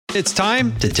It's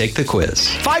time to take the quiz.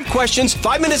 5 questions,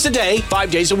 5 minutes a day,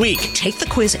 5 days a week. Take the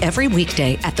quiz every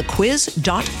weekday at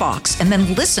thequiz.fox and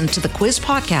then listen to the quiz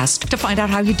podcast to find out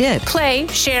how you did. Play,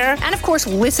 share, and of course,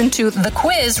 listen to the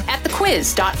quiz at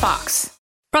thequiz.fox.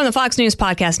 From the Fox News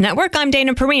Podcast Network, I'm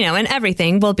Dana Perino, and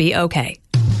everything will be okay.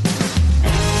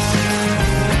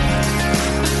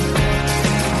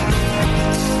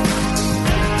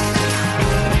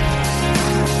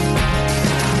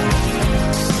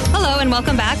 And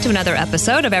welcome back to another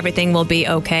episode of Everything Will Be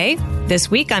Okay. This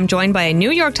week, I'm joined by a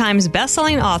New York Times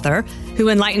bestselling author who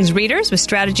enlightens readers with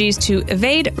strategies to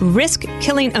evade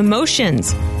risk-killing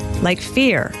emotions like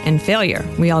fear and failure.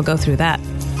 We all go through that.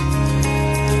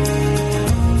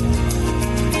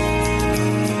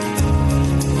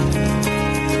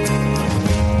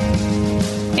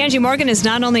 Angie Morgan is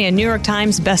not only a New York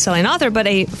Times bestselling author, but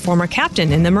a former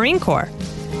captain in the Marine Corps.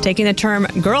 Taking the term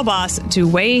girl boss to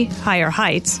way higher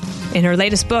heights, in her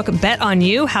latest book, Bet on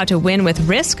You, How to Win with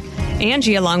Risk,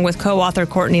 Angie, along with co-author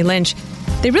Courtney Lynch,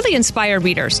 they really inspire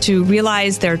readers to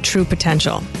realize their true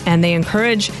potential. And they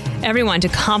encourage everyone to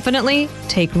confidently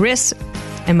take risks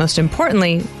and, most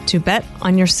importantly, to bet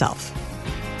on yourself.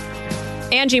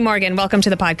 Angie Morgan, welcome to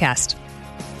the podcast.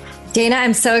 Dana,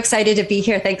 I'm so excited to be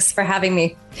here. Thanks for having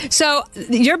me. So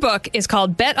your book is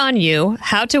called Bet on You,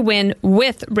 How to Win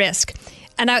with Risk.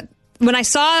 And when I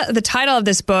saw the title of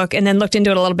this book and then looked into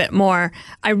it a little bit more,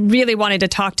 I really wanted to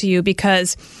talk to you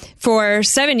because for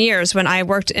 7 years, when I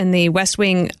worked in the West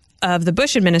Wing of the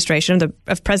Bush administration,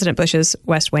 of President Bush's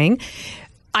West Wing,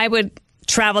 I would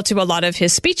travel to a lot of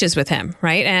his speeches with him,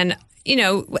 right? And, you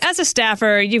know, as a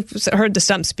staffer, you've heard the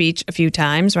stump speech a few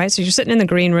times, right? So you're sitting in the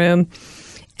green room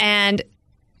and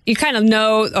you kind of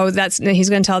know, he's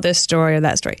going to tell this story or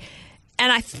that story.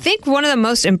 And I think one of the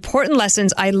most important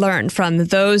lessons I learned from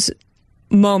those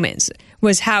moments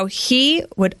was how he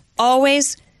would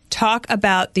always talk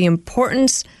about the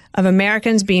importance of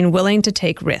Americans being willing to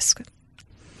take risk.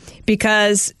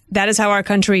 Because that is how our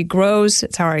country grows.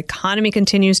 It's how our economy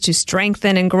continues to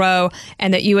strengthen and grow.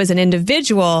 And that you as an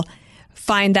individual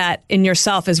find that in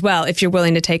yourself as well if you're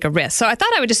willing to take a risk. So I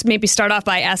thought I would just maybe start off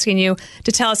by asking you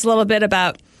to tell us a little bit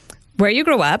about where you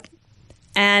grew up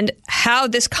and how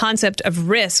this concept of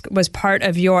risk was part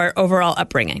of your overall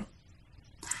upbringing.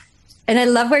 And I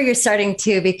love where you're starting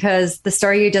too, because the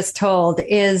story you just told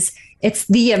it's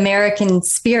the American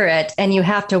spirit. And you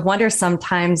have to wonder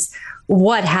sometimes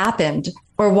what happened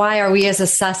or why are we as a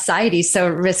society so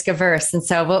risk averse? And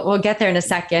so we'll get there in a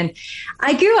second.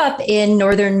 I grew up in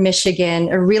northern Michigan,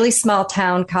 a really small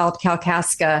town called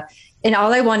Kalkaska. And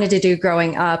all I wanted to do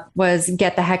growing up was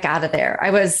get the heck out of there. I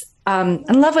was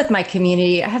in love with my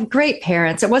community. I have great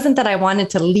parents. It wasn't that I wanted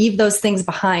to leave those things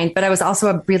behind, but I was also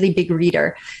a really big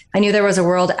reader. I knew there was a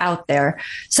world out there.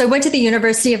 So I went to the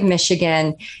University of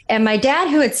Michigan, and my dad,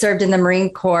 who had served in the Marine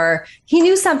Corps, he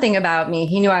knew something about me.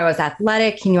 He knew I was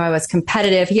athletic. He knew I was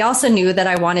competitive. He also knew that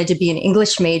I wanted to be an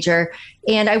English major,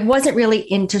 and I wasn't really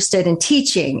interested in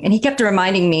teaching. And he kept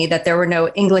reminding me that there were no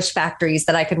English factories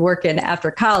that I could work in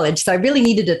after college. So I really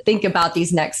needed to think about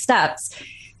these next steps.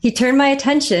 He turned my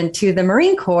attention to the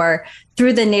Marine Corps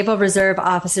through the Naval Reserve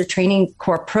Officer Training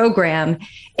Corps program.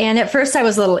 And at first I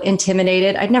was a little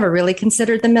intimidated. I'd never really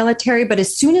considered the military, but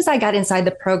as soon as I got inside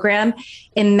the program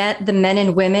and met the men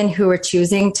and women who were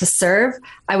choosing to serve,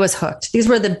 I was hooked. These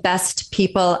were the best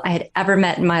people I had ever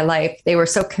met in my life. They were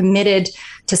so committed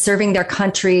to serving their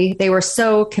country. They were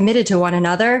so committed to one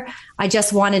another. I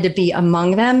just wanted to be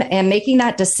among them, and making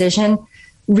that decision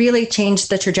really changed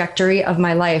the trajectory of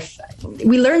my life.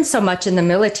 We learned so much in the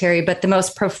military, but the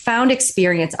most profound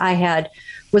experience I had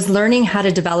was learning how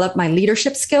to develop my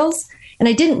leadership skills. And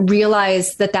I didn't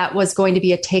realize that that was going to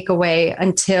be a takeaway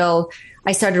until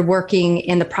I started working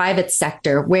in the private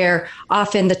sector, where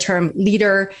often the term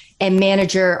leader and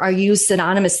manager are used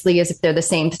synonymously as if they're the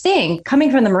same thing. Coming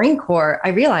from the Marine Corps, I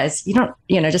realized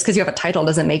just because you have a title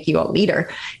doesn't make you a leader.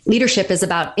 Leadership is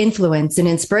about influence and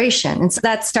inspiration. And so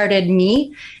that started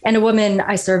me and a woman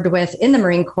I served with in the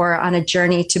Marine Corps on a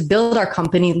journey to build our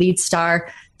company,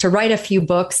 LeadStar, to write a few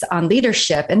books on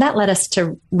leadership. And that led us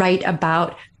to write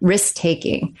about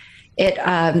risk-taking. It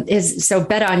is so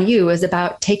Bet on You is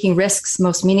about taking risks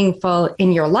most meaningful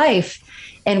in your life.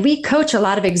 And we coach a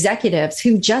lot of executives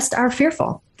who just are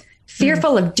fearful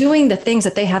of doing the things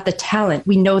that they have the talent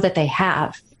we know that they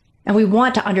have. And we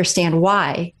want to understand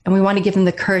why. And we want to give them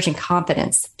the courage and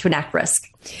confidence to enact risk.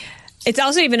 It's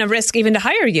also even a risk even to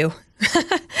hire you.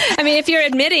 I mean, if you're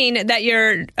admitting that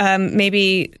you're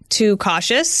maybe too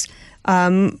cautious,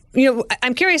 I'm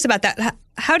curious about that.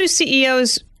 How do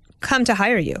CEOs come to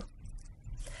hire you?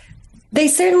 They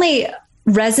certainly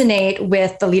resonate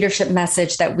with the leadership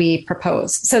message that we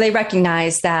propose. So they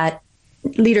recognize that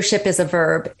leadership is a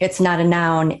verb, it's not a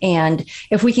noun. And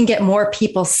if we can get more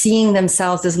people seeing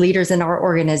themselves as leaders in our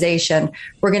organization,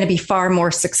 we're going to be far more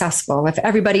successful. If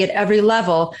everybody at every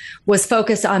level was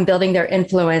focused on building their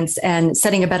influence and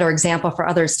setting a better example for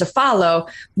others to follow,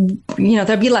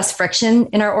 there'd be less friction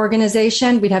in our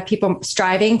organization. We'd have people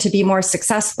striving to be more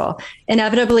successful.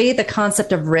 Inevitably, the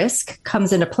concept of risk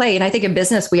comes into play. And I think in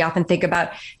business, we often think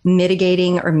about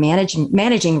mitigating or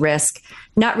managing risk,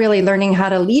 not really learning how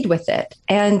to lead with it.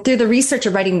 And through the research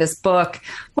of writing this book,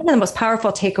 one of the most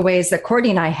powerful takeaways that Courtney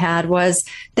and I had was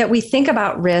that we think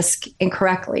about risk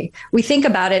incorrectly. We think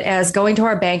about it as going to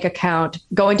our bank account,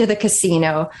 going to the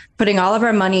casino, putting all of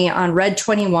our money on red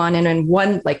 21, and in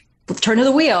one turn of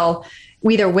the wheel,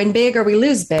 we either win big or we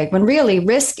lose big, when really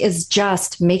risk is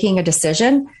just making a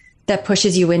decision that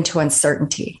pushes you into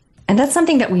uncertainty. And that's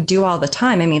something that we do all the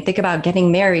time. I mean, think about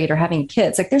getting married or having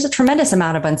kids. There's a tremendous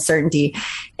amount of uncertainty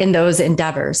in those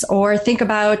endeavors. Or think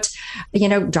about,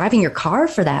 driving your car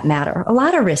for that matter. A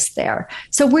lot of risk there.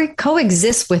 So we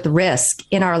coexist with risk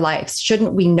in our lives.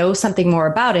 Shouldn't we know something more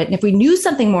about it? And if we knew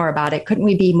something more about it, couldn't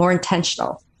we be more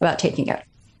intentional about taking it?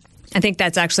 I think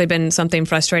that's actually been something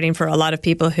frustrating for a lot of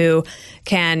people who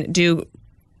can do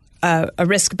a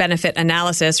risk-benefit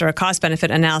analysis or a cost-benefit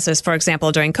analysis, for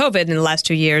example, during COVID in the last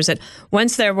 2 years, that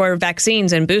once there were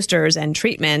vaccines and boosters and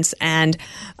treatments and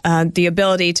the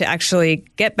ability to actually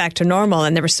get back to normal,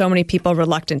 and there were so many people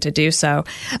reluctant to do so.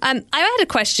 I had a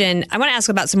question. I want to ask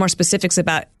about some more specifics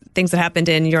about things that happened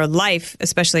in your life,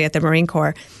 especially at the Marine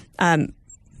Corps.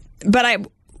 But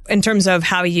in terms of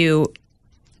how you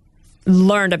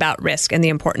learned about risk and the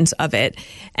importance of it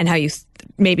and how you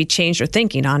maybe changed your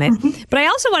thinking on it. Mm-hmm. But I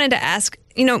also wanted to ask,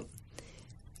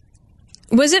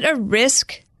 was it a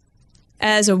risk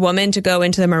as a woman to go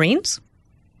into the Marines?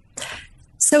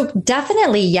 So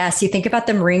definitely, yes. You think about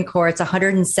the Marine Corps, it's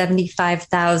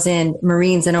 175,000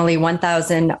 Marines and only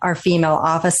 1,000 are female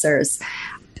officers.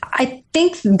 I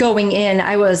think going in,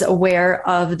 I was aware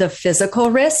of the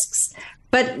physical risks,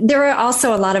 but there are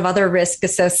also a lot of other risks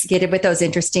associated with those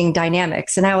interesting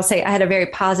dynamics. And I will say I had a very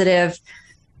positive,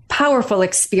 powerful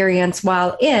experience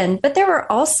while in, but there were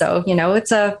also,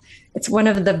 it's one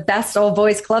of the best old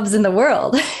boys clubs in the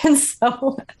world. And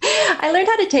so I learned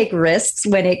how to take risks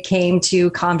when it came to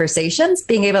conversations,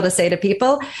 being able to say to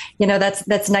people,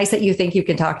 that's nice that you think you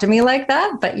can talk to me like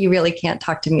that, but you really can't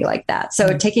talk to me like that.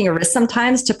 So taking a risk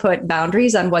sometimes to put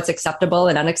boundaries on what's acceptable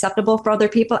and unacceptable for other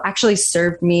people actually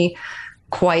served me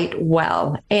quite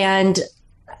well. And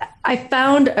I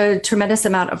found a tremendous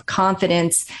amount of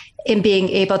confidence in being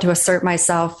able to assert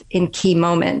myself in key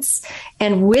moments.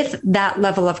 And with that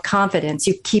level of confidence,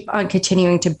 you keep on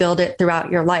continuing to build it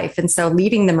throughout your life. And so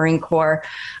leaving the Marine Corps,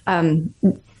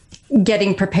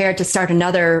 getting prepared to start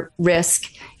another risk,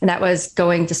 and that was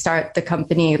going to start the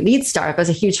company LeadStar. It was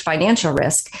a huge financial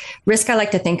risk. Risk I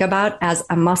like to think about as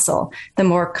a muscle. The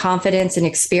more confidence and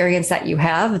experience that you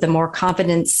have, the more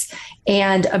confidence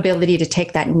and ability to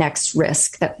take that next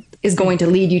risk that is going to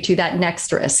lead you to that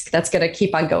next risk. That's going to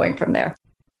keep on going from there.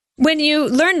 When you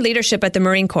learn leadership at the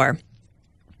Marine Corps,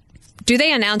 do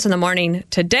they announce in the morning,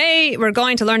 today we're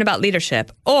going to learn about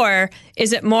leadership? Or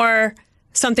is it more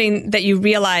something that you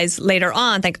realize later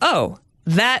on, think, oh,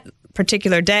 that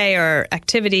particular day or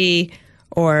activity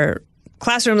or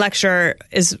classroom lecture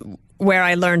is where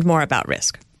I learned more about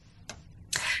risk?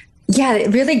 Yeah,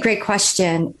 really great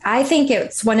question. I think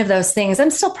it's one of those things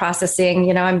I'm still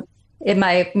processing. I'm in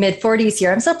my mid 40s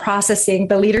here. I'm still processing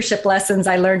the leadership lessons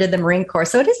I learned in the Marine Corps.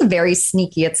 So it is very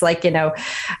sneaky. It's like,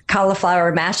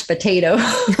 cauliflower mashed potato.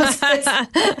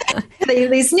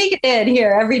 They sneak it in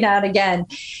here every now and again.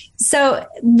 So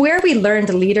where we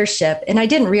learned leadership, and I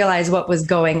didn't realize what was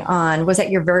going on, was at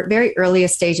your very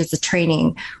earliest stages of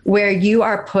training, where you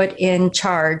are put in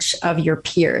charge of your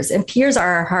peers. And peers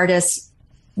are our hardest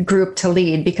group to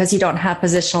lead because you don't have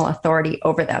positional authority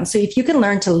over them. So if you can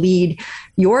learn to lead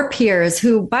your peers,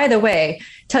 who, by the way,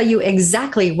 tell you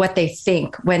exactly what they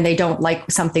think when they don't like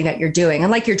something that you're doing,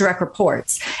 and like your direct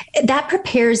reports, that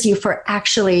prepares you for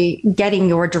actually getting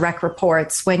your direct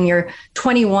reports when you're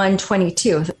 21,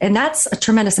 22. And that's a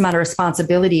tremendous amount of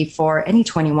responsibility for any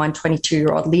 21,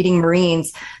 22-year-old leading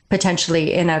Marines,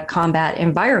 potentially in a combat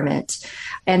environment.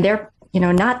 And they're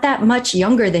not that much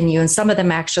younger than you. And some of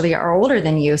them actually are older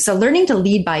than you. So learning to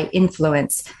lead by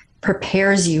influence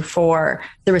prepares you for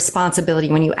the responsibility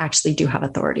when you actually do have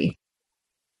authority.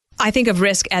 I think of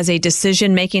risk as a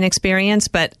decision-making experience,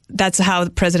 but that's how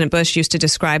President Bush used to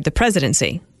describe the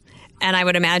presidency. And I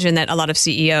would imagine that a lot of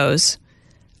CEOs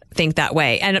think that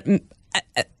way. And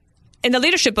in the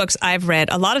leadership books I've read,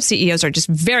 a lot of CEOs are just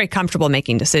very comfortable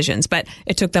making decisions, but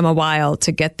it took them a while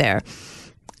to get there.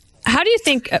 How do you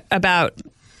think about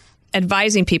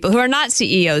advising people who are not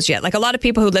CEOs yet? Like a lot of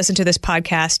people who listen to this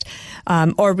podcast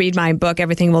or read my book,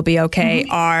 Everything Will Be Okay,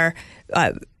 are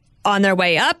on their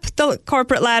way up the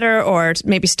corporate ladder or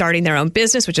maybe starting their own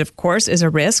business, which of course is a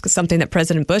risk, something that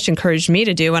President Bush encouraged me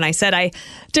to do when I said I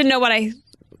didn't know what I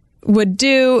would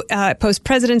do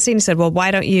post-presidency. And he said, well,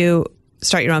 why don't you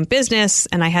start your own business?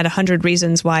 And I had 100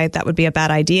 reasons why that would be a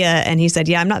bad idea. And he said,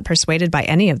 yeah, I'm not persuaded by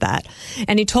any of that.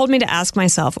 And he told me to ask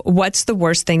myself, what's the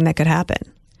worst thing that could happen?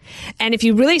 And if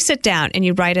you really sit down and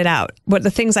you write it out, what the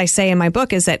things I say in my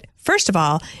book is that, first of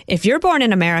all, if you're born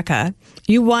in America,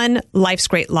 you won life's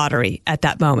great lottery at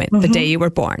that moment, the day you were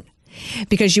born,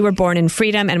 because you were born in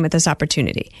freedom and with this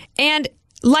opportunity. And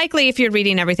likely, if you're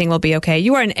reading Everything Will Be Okay,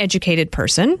 you are an educated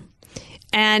person.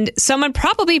 And someone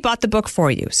probably bought the book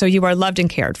for you, so you are loved and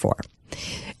cared for.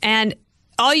 And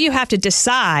all you have to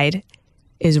decide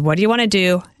is what do you want to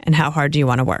do and how hard do you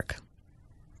want to work?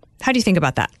 How do you think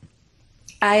about that?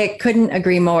 I couldn't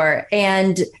agree more.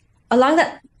 And along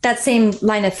that same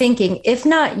line of thinking, if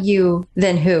not you,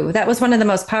 then who? That was one of the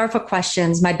most powerful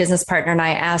questions my business partner and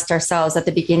I asked ourselves at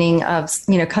the beginning of,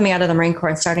 coming out of the Marine Corps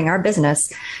and starting our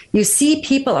business. You see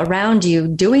people around you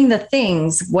doing the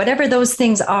things, whatever those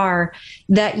things are,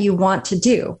 that you want to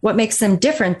do. What makes them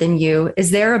different than you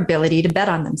is their ability to bet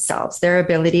on themselves, their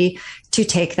ability to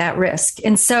take that risk.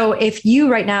 And so if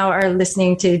you right now are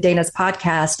listening to Dana's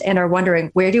podcast and are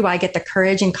wondering, where do I get the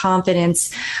courage and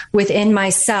confidence within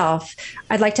myself?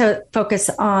 I'd like to focus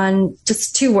on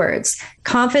just two words: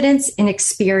 confidence and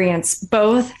experience.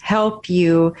 Both help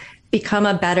you become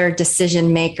a better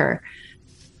decision maker,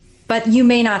 but you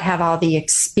may not have all the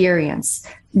experience.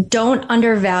 Don't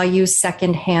undervalue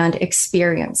secondhand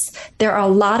experience. There are a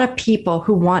lot of people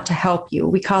who want to help you.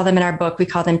 We call them in our book, we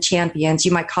call them champions.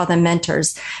 You might call them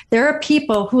mentors. There are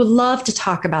people who love to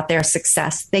talk about their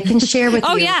success. They can share with you.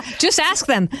 Oh, yeah. Just ask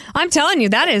them. I'm telling you,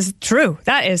 that is true.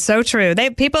 That is so true.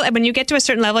 People, when you get to a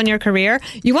certain level in your career,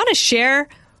 you want to share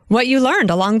what you learned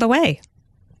along the way.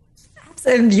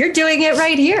 And you're doing it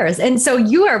right here. And so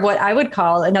you are what I would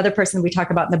call another person we talk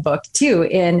about in the book too,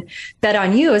 in Bet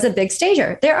on You, as a big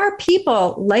stager. There are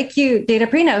people like you, Dana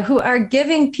Perino, who are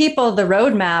giving people the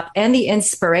roadmap and the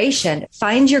inspiration.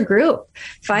 Find your group,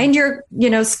 find your,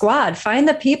 squad, find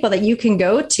the people that you can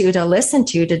go to listen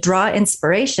to draw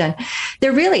inspiration.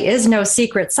 There really is no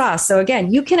secret sauce. So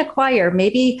again, you can acquire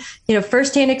maybe,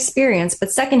 firsthand experience,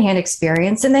 but secondhand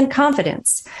experience, and then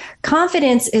confidence.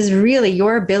 Confidence is really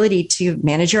your ability to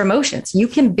manage your emotions. You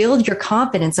can build your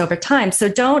confidence over time. So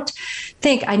don't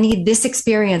think I need this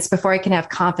experience before I can have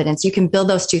confidence. You can build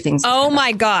those two things together. Oh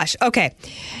my gosh. Okay.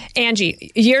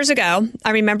 Angie, years ago,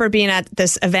 I remember being at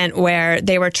this event where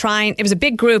they were it was a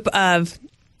big group of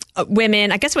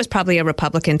women. I guess it was probably a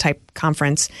Republican type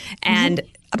conference. And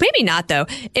maybe not, though.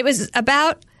 It was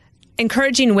about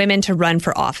encouraging women to run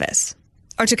for office,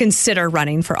 or to consider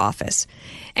running for office.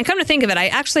 And come to think of it, I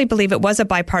actually believe it was a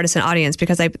bipartisan audience,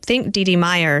 because I think Dee Dee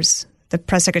Myers, the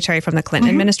press secretary from the Clinton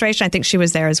administration, I think she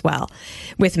was there as well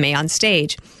with me on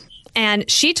stage. And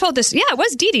she told this, it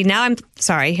was Dee Dee. Now I'm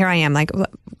sorry, here I am like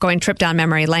going trip down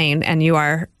memory lane, and you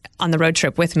are on the road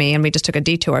trip with me, and we just took a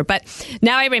detour. But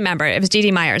now I remember it was Dee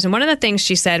Dee Myers. And one of the things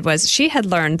she said was she had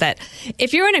learned that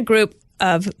if you're in a group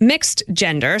of mixed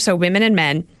gender, so women and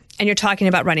men, and you're talking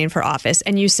about running for office,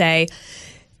 and you say,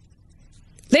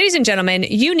 ladies and gentlemen,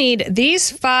 you need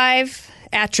these 5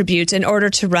 attributes in order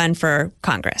to run for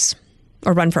Congress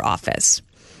or run for office.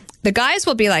 The guys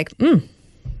will be like,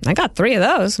 I got 3 of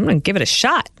those. I'm going to give it a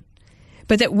shot.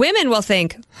 But that women will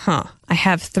think, I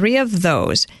have 3 of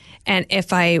those. And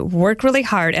if I work really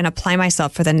hard and apply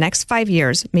myself for the next 5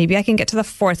 years, maybe I can get to the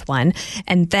 4th one.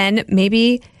 And then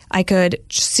maybe I could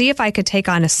see if I could take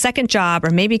on a second job, or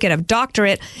maybe get a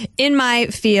doctorate in my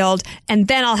field, and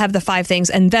then I'll have the 5 things,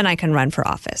 and then I can run for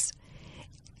office.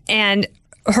 And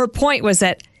her point was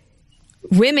that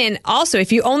women also,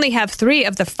 if you only have 3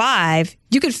 of the 5,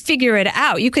 you could figure it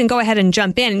out. You can go ahead and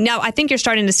jump in. Now, I think you're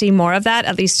starting to see more of that,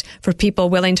 at least for people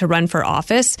willing to run for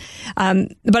office.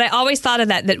 But I always thought of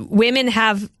that women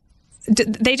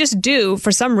they just do,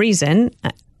 for some reason,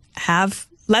 have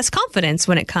less confidence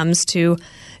when it comes to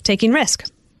taking risk.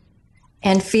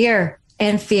 And fear.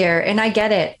 And I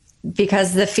get it,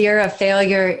 because the fear of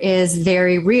failure is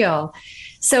very real.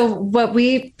 So what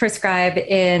we prescribe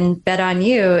in Bet On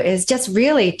You is just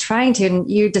really trying to, and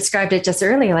you described it just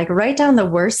earlier, like write down the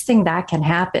worst thing that can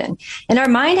happen. And our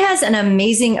mind has an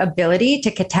amazing ability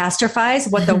to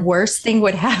catastrophize what the worst thing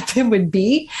would happen would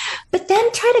be, but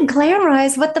then try to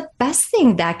glamorize what the best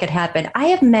thing that could happen. I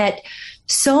have met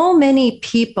so many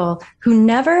people who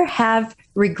never have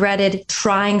regretted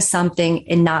trying something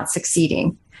and not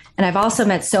succeeding. And I've also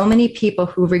met so many people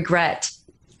who regret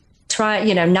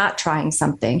not trying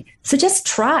something. So just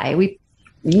try.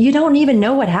 You don't even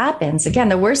know what happens. Again,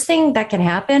 the worst thing that can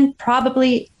happen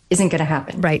probably isn't going to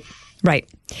happen. Right.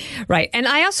 And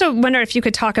I also wonder if you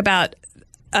could talk about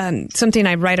something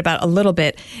I write about a little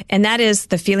bit, and that is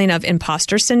the feeling of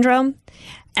imposter syndrome.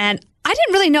 And I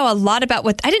didn't really know a lot about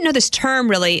I didn't know this term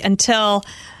really until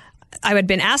I had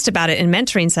been asked about it in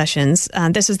mentoring sessions.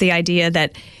 This is the idea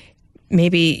that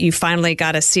maybe you finally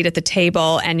got a seat at the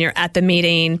table and you're at the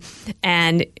meeting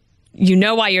and you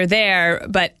know why you're there,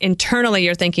 but internally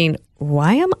you're thinking,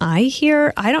 why am I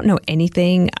here? I don't know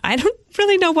anything. I don't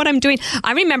really know what I'm doing.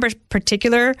 I remember a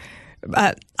particular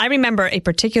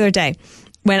day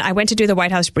when I went to do the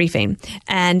White House briefing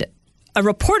and a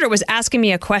reporter was asking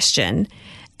me a question.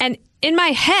 And in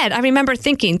my head, I remember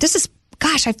thinking,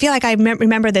 I feel like I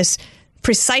remember this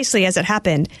precisely as it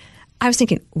happened. I was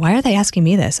thinking, why are they asking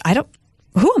me this?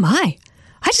 Who am I?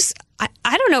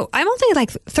 I don't know. I'm only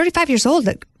like 35 years old.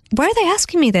 Why are they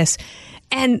asking me this?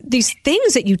 And these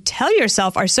things that you tell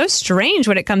yourself are so strange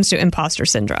when it comes to imposter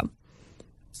syndrome.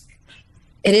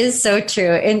 It is so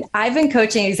true. And I've been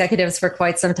coaching executives for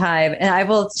quite some time. And I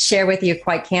will share with you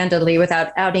quite candidly,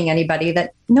 without outing anybody,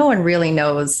 that no one really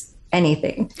knows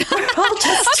anything.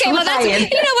 Okay, well, you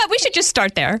know what? We should just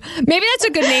start there. Maybe that's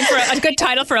a good name for a good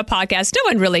title for a podcast.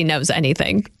 No one really knows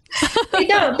anything.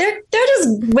 They're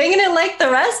just winging it like the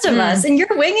rest of us. And your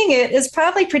winging it is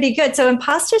probably pretty good. So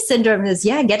imposter syndrome is,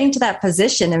 getting to that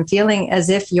position and feeling as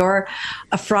if you're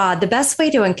a fraud. The best way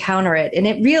to encounter it, and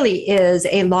it really is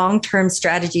a long-term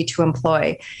strategy to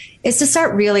employ, is to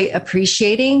start really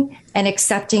appreciating and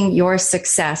accepting your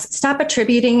success. Stop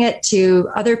attributing it to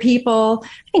other people.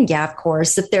 And of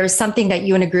course, if there's something that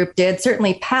you and a group did,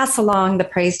 certainly pass along the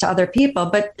praise to other people,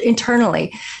 but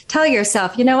internally tell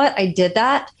yourself, you know what, I did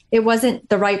that. It wasn't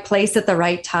the right place at the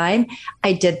right time.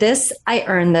 I did this. I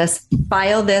earned this.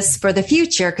 File this for the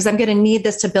future because I'm going to need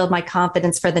this to build my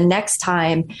confidence for the next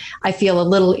time I feel a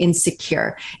little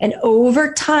insecure. And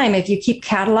over time, if you keep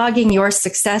cataloging your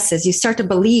successes, you start to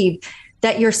believe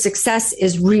that your success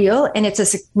is real and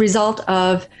it's a result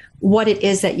of what it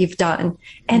is that you've done.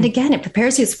 And again, it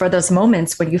prepares you for those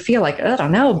moments when you feel like, I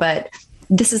don't know, but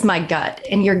this is my gut.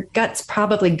 And your gut's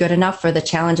probably good enough for the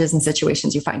challenges and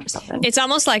situations you find yourself in. It's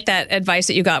almost like that advice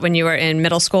that you got when you were in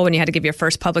middle school, when you had to give your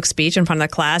first public speech in front of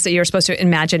the class, that you were supposed to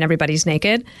imagine everybody's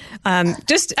naked. I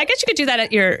guess you could do that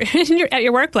at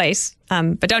your workplace.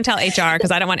 But don't tell HR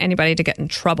because I don't want anybody to get in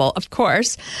trouble, of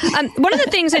course. One of the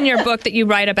things in your book that you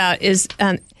write about is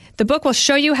the book will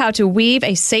show you how to weave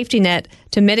a safety net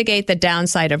to mitigate the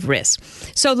downside of risk.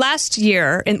 So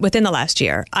within the last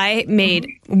year, I made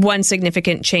one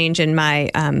significant change in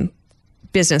my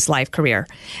business life career.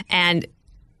 And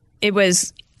it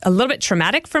was a little bit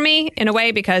traumatic for me in a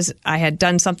way because I had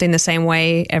done something the same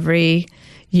way every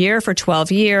year for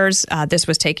 12 years. This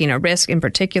was taking a risk in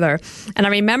particular. And I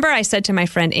remember I said to my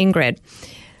friend Ingrid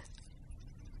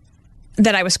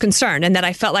that I was concerned and that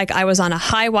I felt like I was on a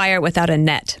high wire without a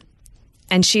net.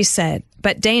 And she said,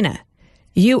 but Dana,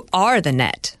 you are the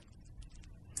net.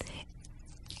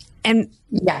 And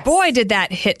yes. Boy, did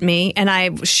that hit me. And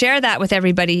I share that with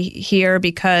everybody here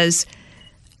because,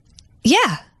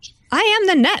 I am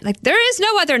the net. Like there is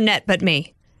no other net but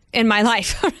me in my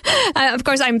life. Of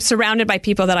course, I'm surrounded by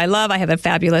people that I love. I have a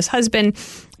fabulous husband,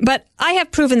 but I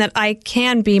have proven that I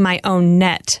can be my own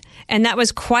net. And that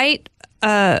was quite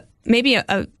maybe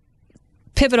a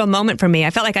pivotal moment for me. I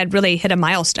felt like I'd really hit a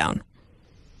milestone.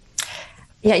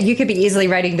 Yeah, you could be easily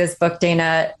writing this book,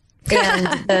 Dana. And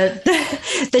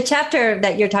the chapter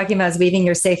that you're talking about is weaving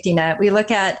your safety net. We look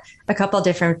at a couple of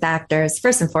different factors.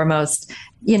 First and foremost,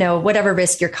 whatever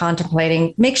risk you're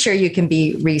contemplating, make sure you can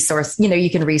be resourced. You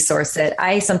can resource it.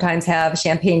 I sometimes have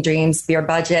champagne dreams, beer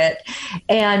budget,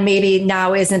 and maybe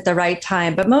now isn't the right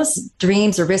time. But most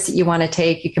dreams or risks that you want to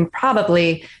take, you can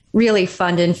probably really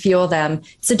fund and fuel them.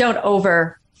 So don't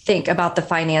overthink about the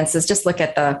finances. Just look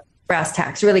at the brass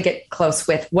tacks, really get close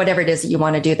with whatever it is that you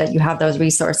want to do, that you have those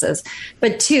resources.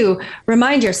 But 2,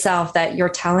 remind yourself that your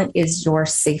talent is your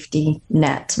safety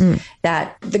net,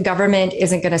 that the government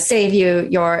isn't going to save you.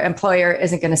 Your employer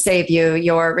isn't going to save you.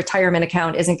 Your retirement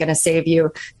account isn't going to save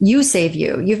you. You save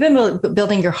you. You've been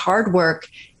building your hard work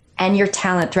and your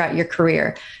talent throughout your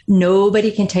career.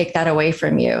 Nobody can take that away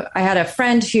from you. I had a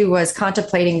friend who was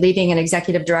contemplating leaving an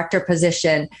executive director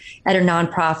position at a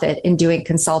nonprofit and doing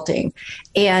consulting.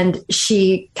 And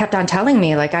she kept on telling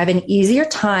me, like, I have an easier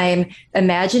time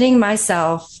imagining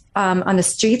myself on the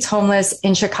streets homeless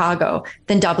in Chicago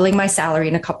than doubling my salary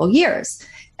in a couple years.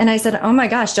 And I said, oh my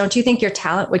gosh, don't you think your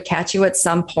talent would catch you at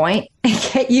some point and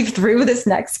get you through this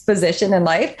next position in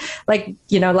life? Like,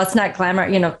 let's not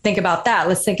think about that.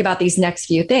 Let's think about these next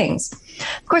few things.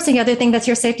 Of course, the other thing that's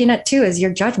your safety net too is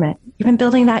your judgment. You've been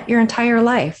building that your entire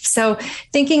life. So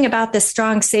thinking about this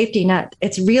strong safety net,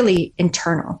 it's really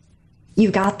internal. You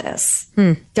got this.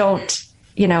 Don't,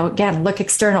 again, look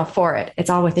external for it. It's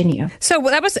all within you. So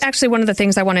that was actually one of the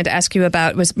things I wanted to ask you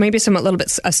about, was maybe a little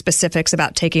bit of specifics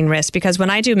about taking risks, because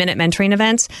when I do Minute Mentoring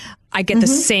events, I get the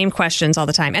same questions all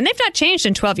the time. And they've not changed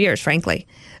in 12 years, frankly.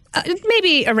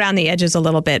 Maybe around the edges a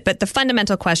little bit, but the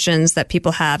fundamental questions that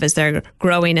people have as they're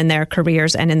growing in their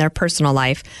careers and in their personal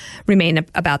life remain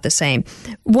about the same.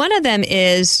 One of them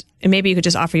is, and maybe you could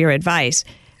just offer your advice,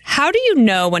 how do you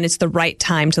know when it's the right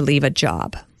time to leave a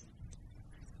job?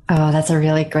 Oh, that's a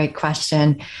really great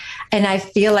question. And I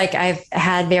feel like I've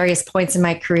had various points in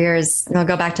my careers, and I'll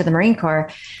go back to the Marine Corps.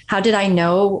 How did I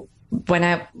know when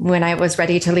I was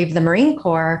ready to leave the Marine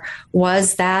Corps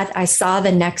was that I saw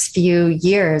the next few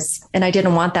years and I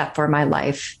didn't want that for my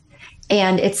life.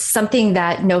 And it's something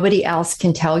that nobody else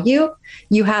can tell you.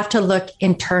 You have to look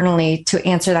internally to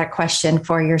answer that question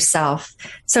for yourself.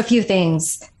 So a few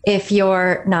things. If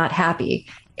you're not happy,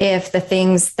 if the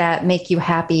things that make you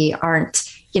happy aren't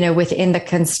within the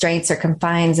constraints or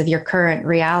confines of your current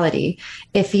reality,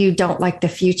 if you don't like the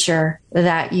future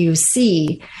that you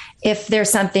see, if there's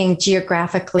something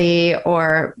geographically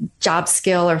or job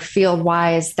skill or field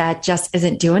wise that just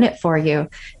isn't doing it for you,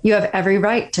 you have every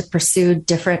right to pursue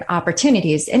different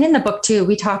opportunities. And in the book too,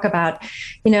 we talk about,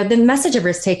 the message of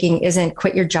risk taking isn't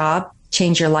quit your job,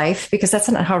 change your life, because that's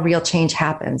not how real change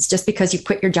happens. Just because you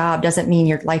quit your job doesn't mean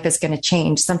your life is going to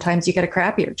change. Sometimes you get a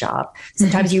crappier job.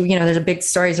 Sometimes there's a big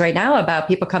stories right now about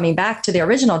people coming back to their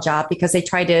original job because they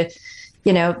tried to,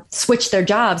 switch their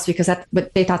jobs because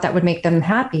they thought that would make them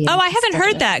happy. Oh, I haven't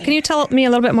heard that. Can you tell me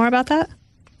a little bit more about that?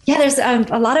 Yeah, there's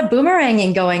a lot of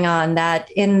boomeranging going on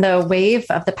that in the wave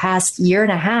of the past year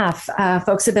and a half,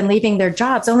 folks have been leaving their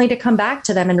jobs only to come back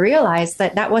to them and realize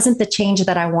that wasn't the change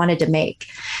that I wanted to make.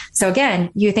 So again,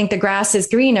 you think the grass is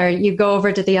greener, you go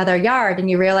over to the other yard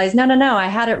and you realize, no, I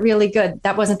had it really good.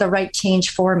 That wasn't the right change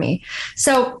for me.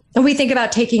 So when we think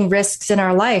about taking risks in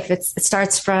our life, it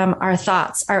starts from our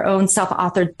thoughts, our own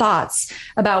self-authored thoughts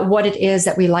about what it is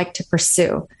that we like to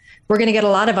pursue. We're going to get a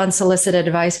lot of unsolicited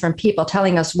advice from people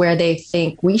telling us where they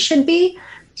think we should be.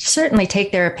 Certainly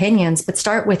take their opinions, but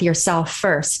start with yourself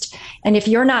first. And if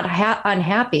you're not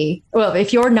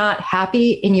if you're not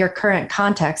happy in your current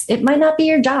context, it might not be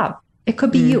your job. It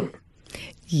could be you.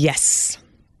 Yes.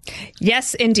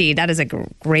 Yes, indeed. That is a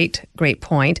great, great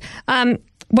point.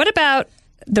 What about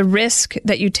the risk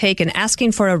that you take in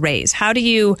asking for a raise? How do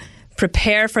you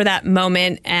prepare for that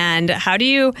moment? And how do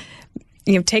you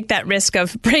take that risk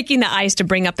of breaking the ice to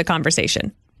bring up the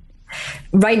conversation?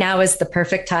 Right now is the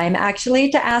perfect time, actually,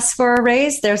 to ask for a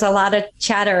raise. There's a lot of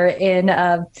chatter in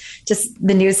just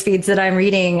the news feeds that I'm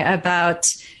reading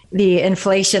about the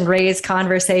inflation raise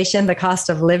conversation, the cost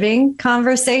of living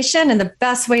conversation. And the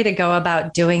best way to go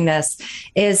about doing this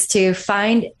is to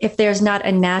find if there's not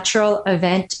a natural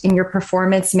event in your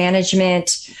performance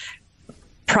management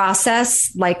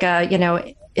process, like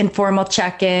informal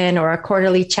check-in or a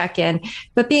quarterly check-in,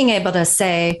 but being able to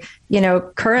say,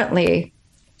 currently,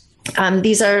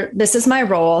 this is my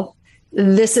role.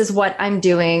 This is what I'm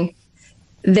doing.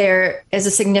 There is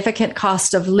a significant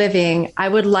cost of living. I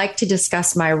would like to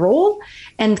discuss my role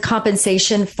and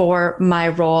compensation for my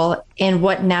role and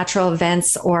what natural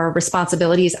events or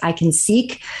responsibilities I can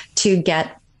seek to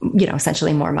get,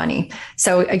 essentially more money.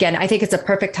 So again, I think it's a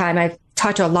perfect time. I've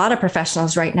talked to a lot of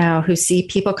professionals right now who see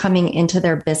people coming into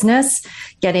their business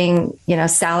getting,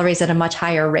 salaries at a much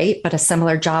higher rate, but a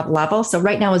similar job level. So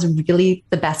right now is really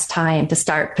the best time to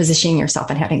start positioning yourself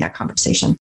and having that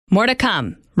conversation. More to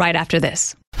come right after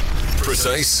this.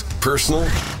 Precise, personal,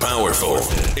 powerful.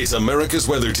 It's America's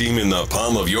weather team in the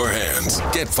palm of your hands.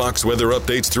 Get Fox weather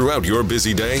updates throughout your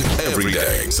busy day, every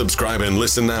day. Subscribe and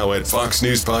listen now at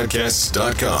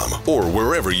foxnewspodcasts.com or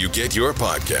wherever you get your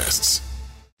podcasts.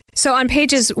 So on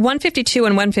pages 152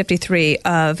 and 153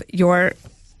 of your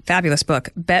fabulous book,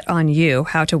 Bet on You,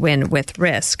 How to Win with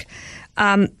Risk,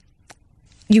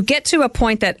 you get to a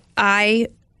point that I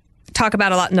talk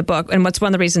about a lot in the book, and what's one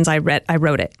of the reasons I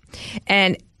wrote it.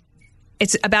 And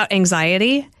it's about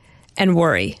anxiety and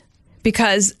worry,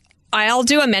 because I'll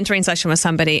do a mentoring session with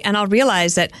somebody and I'll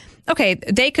realize that, okay,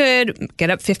 they could get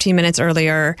up 15 minutes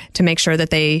earlier to make sure that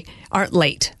they aren't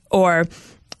late, or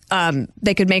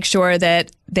they could make sure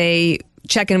that they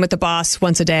check in with the boss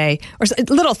once a day, or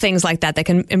little things like that that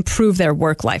can improve their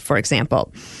work life, for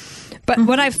example. But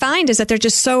what I find is that they're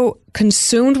just so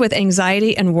consumed with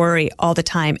anxiety and worry all the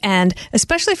time. And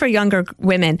especially for younger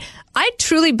women, I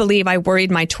truly believe I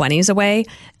worried my 20s away.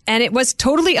 And it was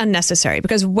totally unnecessary,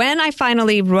 because when I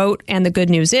finally wrote And the Good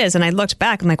News Is, and I looked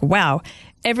back, I'm like, wow,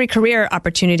 every career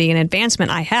opportunity and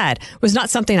advancement I had was not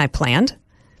something I planned.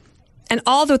 And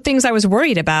all the things I was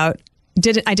worried about,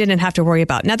 I didn't have to worry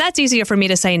about. Now, that's easier for me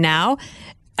to say now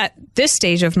at this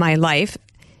stage of my life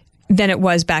than it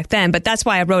was back then. But that's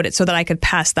why I wrote it, so that I could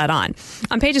pass that on.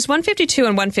 On pages 152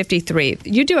 and 153,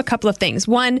 you do a couple of things.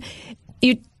 One,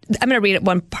 I'm going to read it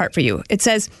one part for you. It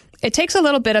says, it takes a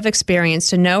little bit of experience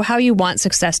to know how you want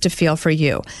success to feel for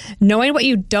you. Knowing what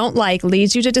you don't like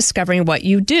leads you to discovering what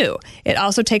you do. It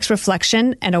also takes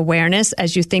reflection and awareness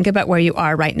as you think about where you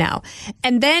are right now.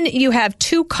 And then you have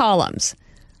two columns.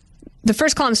 The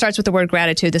first column starts with the word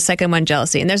gratitude, the second one,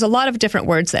 jealousy. And there's a lot of different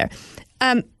words there.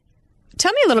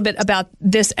 Tell me a little bit about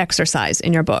this exercise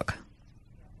in your book.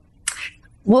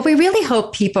 What we really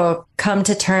hope people come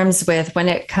to terms with when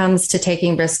it comes to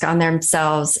taking risk on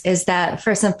themselves is that,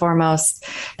 first and foremost,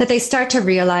 that they start to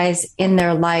realize in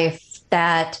their life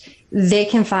that they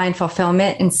can find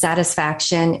fulfillment and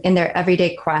satisfaction in their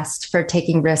everyday quest for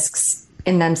taking risks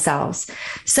in themselves.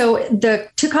 So the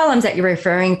two columns that you're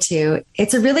referring to,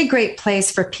 it's a really great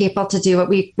place for people to do what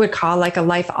we would call like a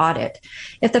life audit.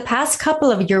 If the past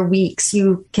couple of your weeks,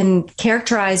 you can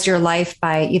characterize your life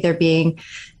by either being,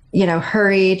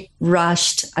 hurried,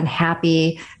 rushed,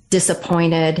 unhappy,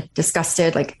 disappointed,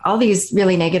 disgusted, like all these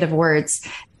really negative words,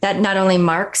 that not only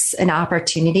marks an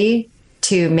opportunity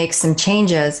to make some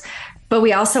changes, but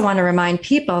we also want to remind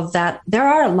people that there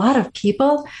are a lot of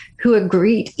people who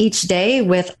greet each day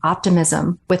with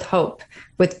optimism, with hope,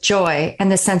 with joy,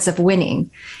 and the sense of winning.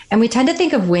 And we tend to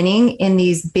think of winning in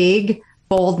these big,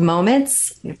 bold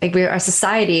moments. Like our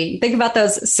society, think about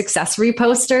those successory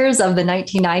posters of the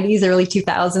 1990s, early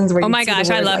 2000s. Where oh my gosh,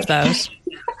 I loved those.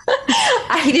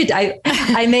 I did.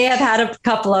 I may have had a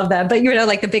couple of them, but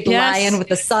like the big lion with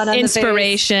the sun on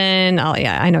inspiration. the face. Oh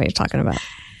yeah, I know what you're talking about.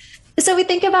 So we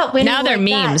think about winning. Now they're like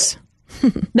memes.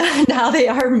 Now they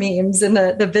are memes in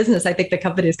the business. I think the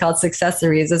company is called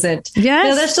Successories, isn't?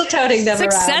 Yes. They're still toting them around.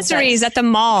 Accessories at the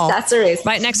mall. Accessories.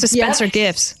 Right next to Spencer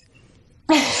Gifts.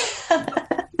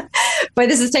 Boy,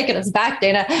 this is taking us back,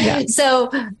 Dana. Yeah.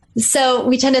 So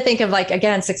we tend to think of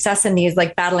success in these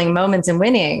battling moments and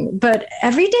winning, but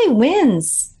everyday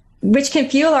wins, which can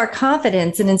fuel our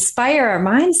confidence and inspire our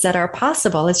minds that are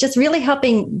possible. It's just really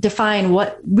helping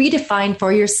redefine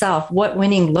for yourself what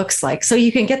winning looks like, so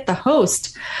you can get the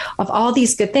host of all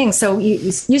these good things. So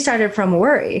you started from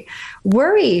worry.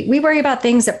 We worry about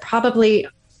things that probably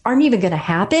aren't even going to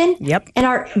happen. Yep. And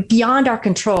are beyond our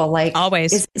control. Like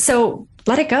always. So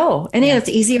let it go. And it's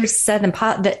easier said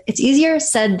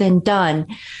than done,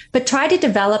 but try to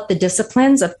develop the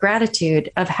disciplines of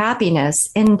gratitude, of happiness.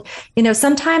 And,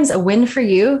 sometimes a win for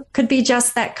you could be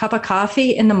just that cup of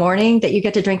coffee in the morning that you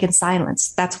get to drink in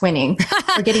silence. That's winning.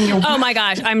 Or getting your oh my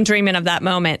gosh, I'm dreaming of that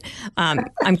moment.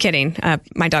 I'm kidding.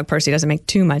 My dog Percy doesn't make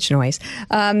too much noise.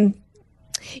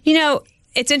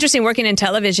 It's interesting working in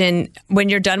television. When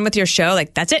you're done with your show,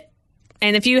 that's it.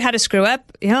 And if you had a screw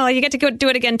up, you get to go do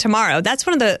it again tomorrow. That's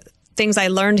one of the things I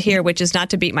learned here, which is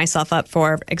not to beat myself up.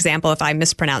 For example, if I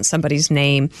mispronounce somebody's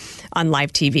name on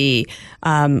live TV,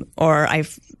 or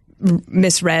I've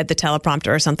misread the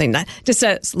teleprompter or something, just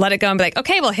to let it go and be like,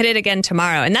 okay, we'll hit it again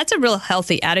tomorrow. And that's a real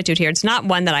healthy attitude here. It's not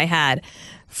one that I had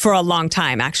for a long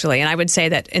time, actually. And I would say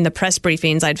that in the press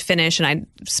briefings, I'd finish and I'd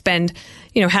spend,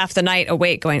 half the night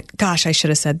awake going, gosh, I should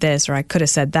have said this, or I could have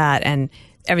said that, and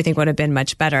everything would have been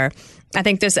much better. I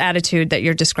think this attitude that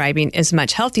you're describing is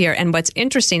much healthier. And what's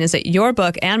interesting is that your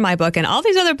book and my book and all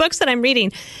these other books that I'm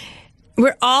reading,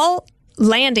 we're all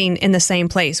landing in the same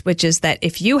place, which is that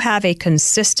if you have a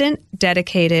consistent,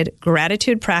 dedicated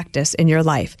gratitude practice in your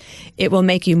life, it will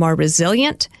make you more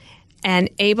resilient and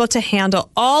able to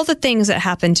handle all the things that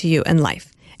happen to you in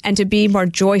life, and to be more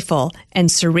joyful and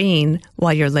serene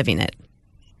while you're living it.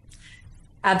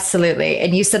 Absolutely.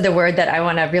 And you said the word that I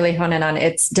want to really hone in on.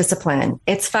 It's discipline.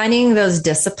 It's finding those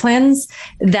disciplines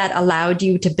that allowed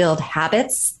you to build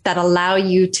habits that allow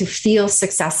you to feel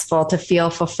successful, to feel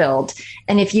fulfilled.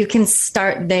 And if you can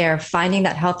start there, finding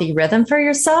that healthy rhythm for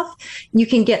yourself, you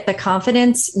can get the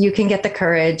confidence, you can get the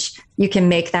courage, you can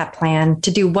make that plan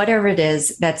to do whatever it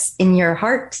is that's in your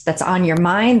heart, that's on your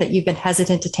mind, that you've been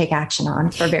hesitant to take action on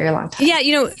for a very long time.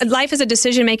 Yeah, life is a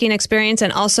decision-making experience.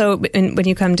 And also when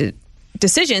you come to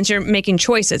decisions, you're making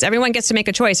choices. Everyone gets to make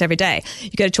a choice every day.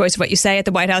 You get a choice of what you say at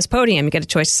the White House podium. You get a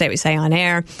choice to say what you say on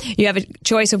air. You have a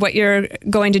choice of what you're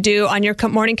going to do on your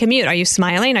morning commute. Are you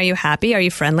smiling? Are you happy? Are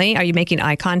you friendly? Are you making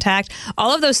eye contact?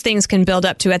 All of those things can build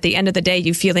up to, at the end of the day,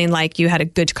 you feeling like you had a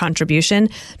good contribution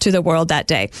to the world that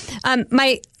day.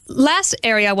 My last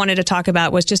area I wanted to talk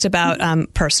about was just about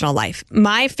personal life.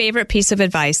 My favorite piece of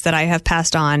advice that I have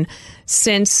passed on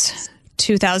since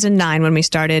 2009 when we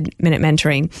started Minute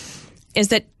Mentoring is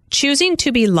that choosing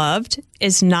to be loved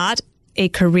is not a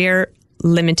career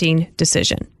limiting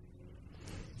decision.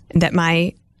 That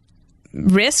my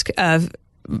risk of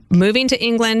moving to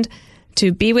England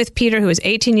to be with Peter, who was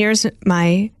 18 years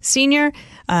my senior,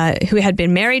 who had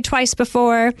been married twice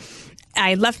before,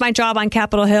 I left my job on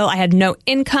Capitol Hill. I had no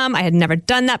income. I had never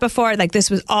done that before.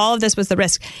 All of this was the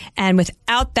risk. And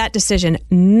without that decision,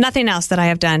 nothing else that I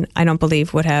have done, I don't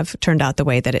believe would have turned out the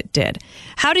way that it did.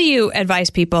 How do you advise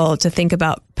people to think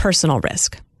about personal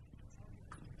risk?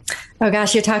 Oh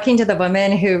gosh, you're talking to the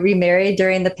woman who remarried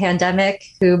during the pandemic,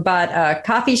 who bought a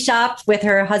coffee shop with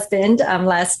her husband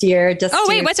last year.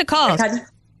 What's it called?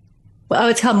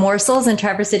 It's called Morsels in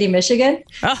Traverse City, Michigan.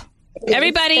 Oh.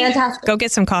 Everybody, go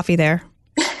get some coffee there.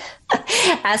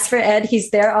 As for Ed,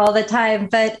 he's there all the time.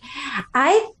 But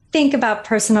I think about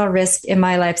personal risk in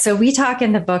my life. So we talk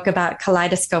in the book about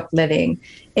kaleidoscope living.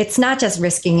 It's not just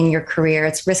risking in your career.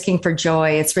 It's risking for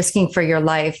joy. It's risking for your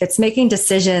life. It's making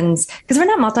decisions because we're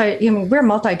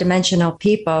multidimensional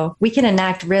people. We can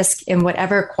enact risk in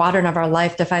whatever quadrant of our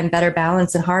life to find better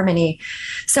balance and harmony.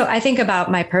 So I think about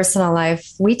my personal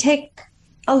life. We take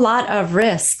a lot of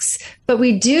risks, but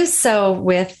we do so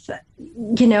with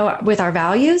our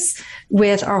values,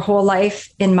 with our whole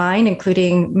life in mind,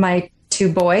 including my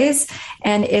two boys.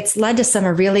 And it's led to some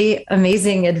really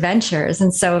amazing adventures.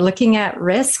 And so looking at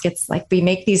risk, it's like we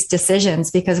make these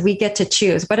decisions because we get to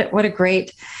choose. What a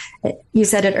great, you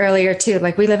said it earlier too,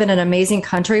 like we live in an amazing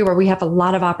country where we have a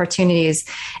lot of opportunities.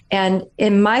 And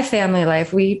in my family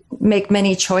life, we make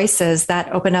many choices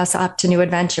that open us up to new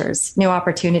adventures, new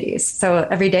opportunities. So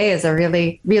every day is a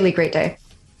really, really great day.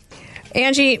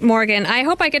 Angie Morgan, I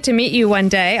hope I get to meet you one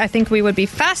day. I think we would be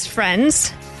fast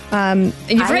friends.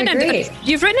 You've written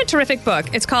a terrific book.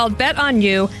 It's called Bet on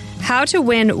You, How to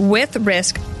Win with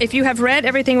Risk. If you have read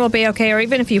Everything Will Be Okay, or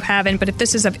even if you haven't, but if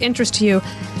this is of interest to you,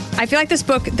 I feel like this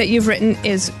book that you've written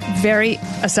is very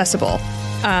accessible.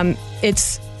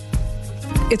 It's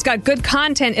got good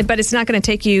content, but it's not going to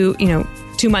take you,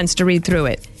 2 months to read through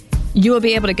it. You will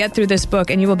be able to get through this book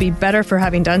and you will be better for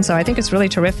having done so. I think it's really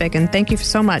terrific. And thank you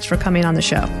so much for coming on the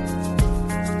show.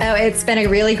 Oh, it's been a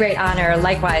really great honor.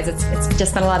 Likewise, it's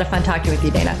just been a lot of fun talking with you,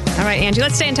 Dana. All right, Angie,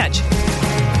 let's stay in touch.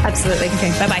 Absolutely.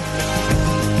 Okay, bye-bye.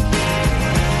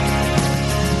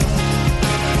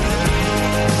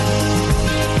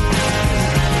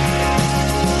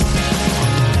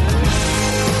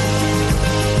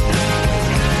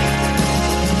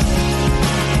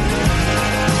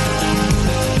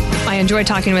 I enjoyed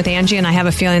talking with Angie, and I have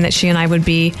a feeling that she and I would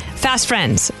be fast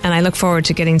friends. And I look forward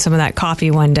to getting some of that coffee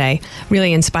one day.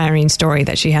 Really inspiring story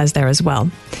that she has there as well.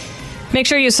 Make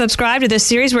sure you subscribe to this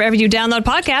series wherever you download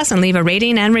podcasts and leave a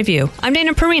rating and review. I'm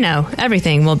Dana Perino.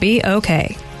 Everything will be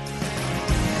okay.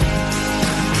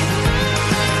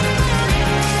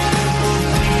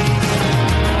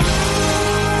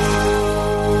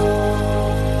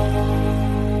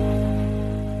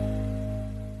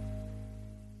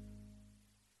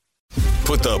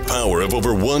 Put the power of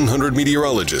over 100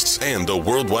 meteorologists and the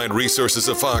worldwide resources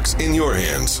of Fox in your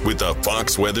hands with the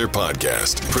Fox Weather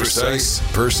Podcast. Precise,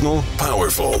 personal,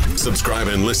 powerful. Subscribe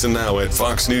and listen now at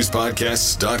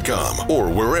foxnewspodcasts.com or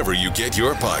wherever you get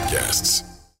your podcasts.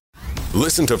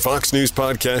 Listen to Fox News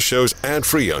Podcast shows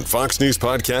ad-free on Fox News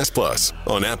Podcast Plus,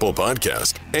 on Apple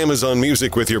Podcast, Amazon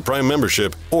Music with your Prime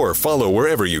membership, or follow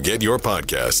wherever you get your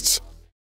podcasts.